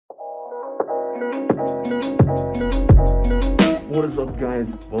What is up,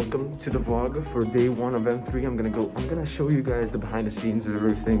 guys? Welcome to the vlog for day 1 of M3. I'm gonna show you guys the behind the scenes of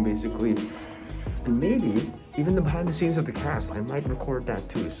everything, basically, and maybe even the behind the scenes of the cast. I might record that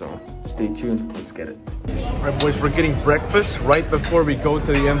too, so stay tuned. Let's get it. All right, boys, we're getting breakfast right before we go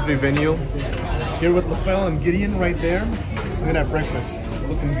to the M3 venue. Here with LaFell and Gideon right there. Look at that breakfast.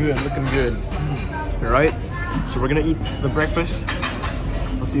 Looking good, looking good. All right, so we're gonna eat the breakfast.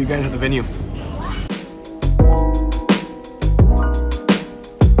 I'll see you guys at the venue.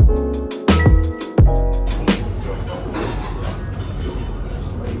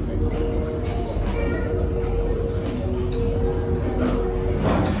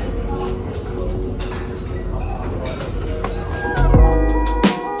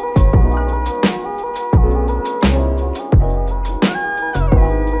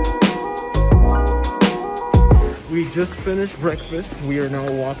 We just finished breakfast. We are now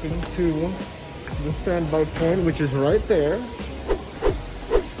walking to the standby point, which is right there.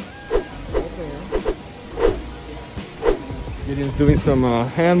 Gideon's doing some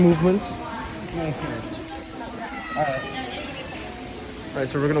hand movements. Alright,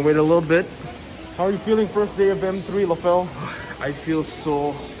 so we're gonna wait a little bit. How are you feeling first day of M3, LaFell? I feel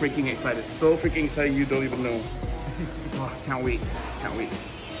so freaking excited. So freaking excited you don't even know. Oh, can't wait. Can't wait.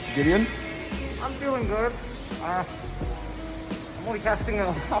 Gideon? I'm feeling good. I'm only casting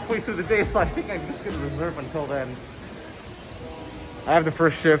halfway through the day, so I think I'm just gonna reserve until then. I have the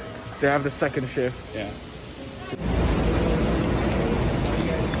first shift, they have the second shift. Yeah.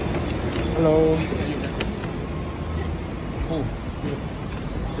 Hello. Cool.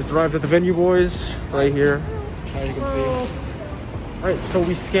 Just arrived at the venue, boys, right here. As you can see. Alright, so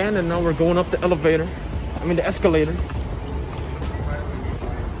we scanned and now we're going up the elevator. I mean the escalator.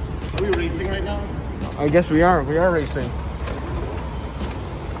 Are we racing right now? I guess we are racing.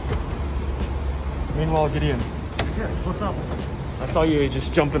 Meanwhile, Gideon. Yes, what's up? I saw you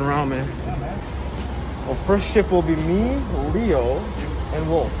just jumping around, man. Well, first shift will be me, Leo, and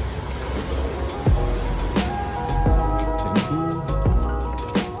Wolf. Thank you.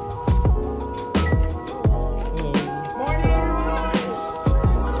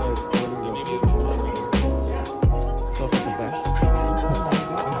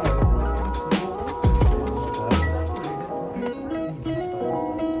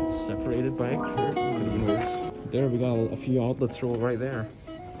 Separated by a curtain. There we got a few outlets roll right there.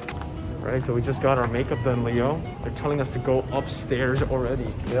 Right, so we just got our makeup done, Leo. They're telling us to go upstairs already.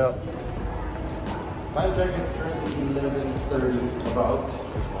 Yeah. My check is currently 11:30 about.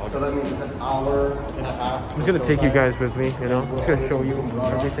 So that means it's an hour and a half. I'm just gonna take you guys with me, you know. I'm just gonna show you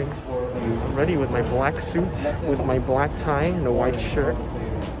everything. I'm ready with my black suit, with my black tie and a white shirt.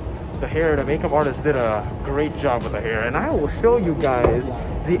 The hair, the makeup artist did a great job with the hair, and I will show you guys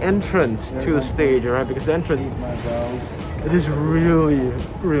the entrance to the stage, alright? Because the entrance, it is really,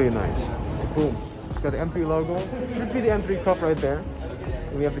 really nice. Boom. It's got the M3 logo. Should be the M3 cup right there.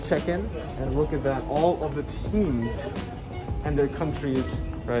 And we have to check in and look at that. All of the teams and their countries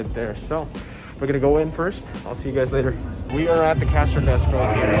right there. So we're gonna go in first. I'll see you guys later. We are at the caster desk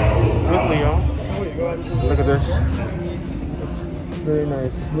right here with Leo. Look at this. Very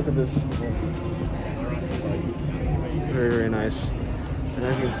nice. Look at this. Very, very nice. And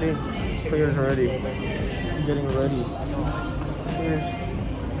as you can see, it's cleared already. Getting ready.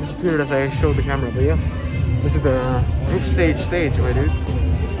 It's cleared as I showed the camera, but yeah. This is the group stage, right, dude?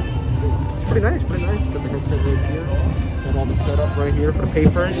 It's pretty nice, pretty nice. Got the headset right here. And all the setup right here for the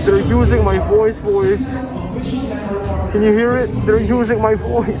papers. They're using my voice, boys. Can you hear it? They're using my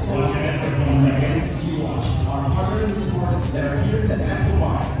voice.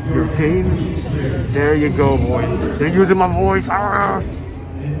 Your game? There you go, boys. They're using my voice. Ah!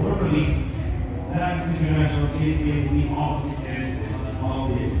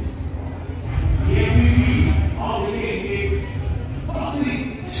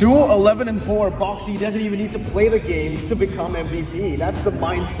 2-11-4. Boxy doesn't even need to play the game to become MVP. That's the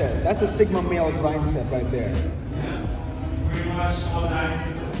mindset. That's a Sigma male mindset right there.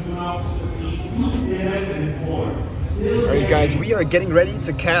 Alright guys, we are getting ready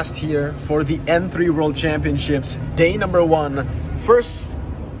to cast here for the M3 World Championships, day number 1. First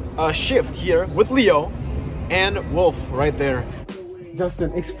shift here with Leo and Wolf right there.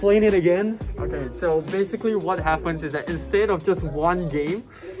 Justin, explain it again. Okay, so basically what happens is that instead of just one game,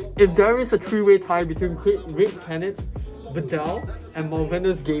 if there is a three-way tie between Great Planets, Vidal, and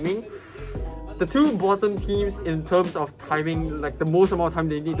Malvenas Gaming, the two bottom teams in terms of timing, like the most amount of time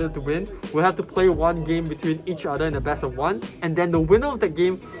they needed to win, will have to play one game between each other in a best of one, and then the winner of that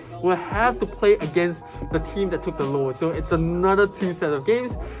game will have to play against the team that took the lowest. So it's another 2 set of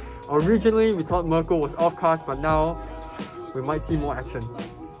games. Originally, we thought Mirko was off cast, but now we might see more action.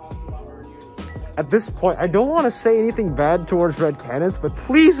 At this point, I don't want to say anything bad towards Red Cannons, but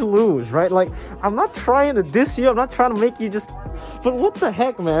please lose, right? Like, I'm not trying to diss you, I'm not trying to make you just... But what the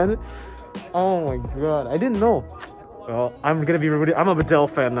heck, man? Oh my god, I didn't know. Well, I'm gonna be really... I'm a Bedell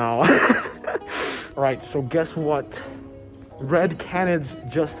fan now. Right, so guess what? Red Cannons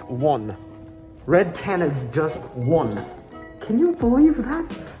just won. Red Cannons just won. Can you believe that?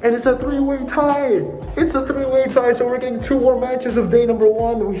 And it's a three-way tie. It's a three-way tie, so we're getting 2 more matches of day number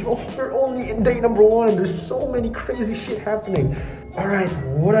 1. We're only in day number 1, and there's so many crazy shit happening. All right,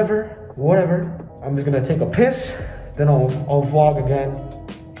 whatever. I'm just gonna take a piss, then I'll vlog again.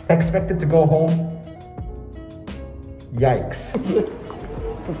 Expected to go home. Yikes.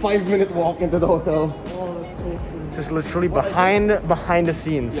 A 5-minute walk into the hotel. Just literally behind the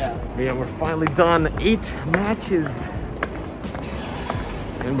scenes. Yeah, we're finally done. 8 matches.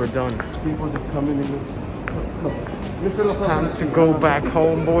 And we're done. People just coming in. It's time to go back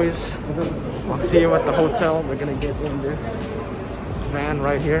home, boys. I'll see you at the hotel. We're gonna get in this van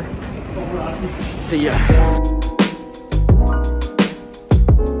right here. See ya.